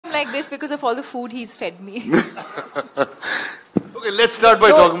like this because of all the food he's fed me. Okay, let's start by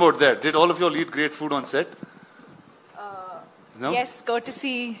talking about that. Did all of you all eat great food on set? No? Yes,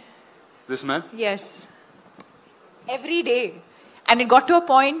 courtesy. This man? Yes. Every day. And it got to a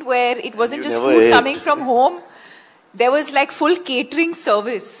point where it wasn't just food coming from home. There was like full catering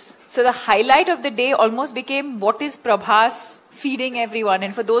service. So the highlight of the day almost became what is Prabhas feeding everyone.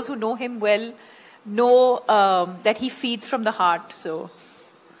 And for those who know him well, know that he feeds from the heart. So.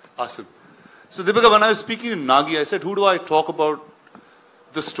 Awesome. So Deepika, when I was speaking to Nagi, I said, who do I talk about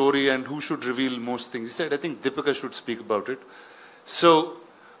the story and who should reveal most things? He said, I think Deepika should speak about it. So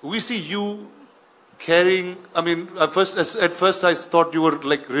we see you carrying, I mean, at first I thought you were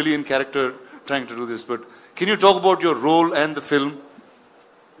like really in character trying to do this, but can you talk about your role and the film?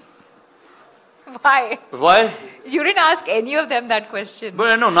 Why? Why? You didn't ask any of them that question. But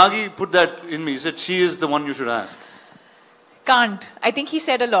I know, Nagi put that in me. He said she is the one you should ask. Can't. I think he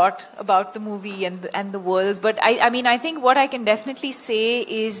said a lot about the movie and the worlds. But I mean, I think what I can definitely say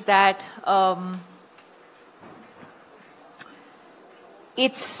is that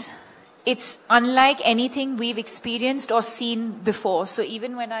it's unlike anything we've experienced or seen before. So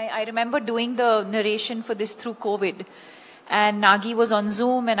even when I remember doing the narration for this through COVID, and Nagi was on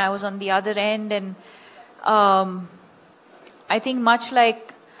Zoom and I was on the other end, and I think much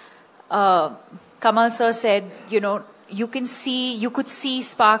like Kamal sir said, you know, you could see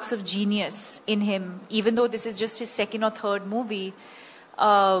sparks of genius in him, even though this is just his second or third movie.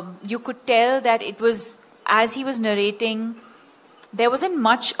 You could tell that it was, as he was narrating, there wasn't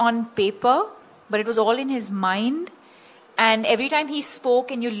much on paper, but it was all in his mind. And every time he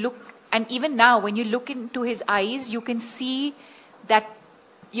spoke and you look, and even now when you look into his eyes, you can see that,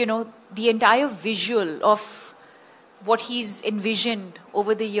 you know, the entire visual of what he's envisioned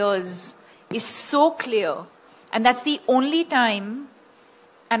over the years is so clear. And that's the only time,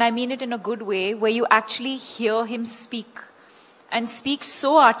 and I mean it in a good way, where you actually hear him speak, and speak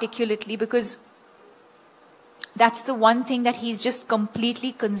so articulately, because that's the one thing that he's just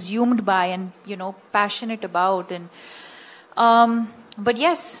completely consumed by and, you know, passionate about. And but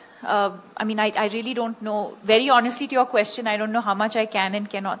yes, I mean, I really don't know. Very honestly to your question, I don't know how much I can and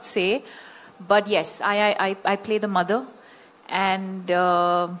cannot say. But yes, I play the mother. And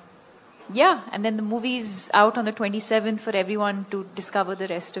yeah, and then the movie's out on the 27th for everyone to discover the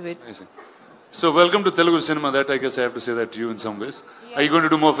rest of it. Amazing. So welcome to Telugu cinema. That I guess I have to say that to you in some ways. Yes. Are you going to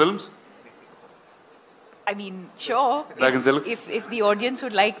do more films? I mean, sure. Back in Telugu? If the audience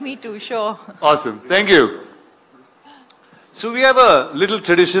would like me to, sure. Awesome. Thank you. So we have a little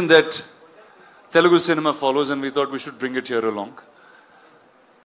tradition that Telugu cinema follows, and we thought we should bring it here along.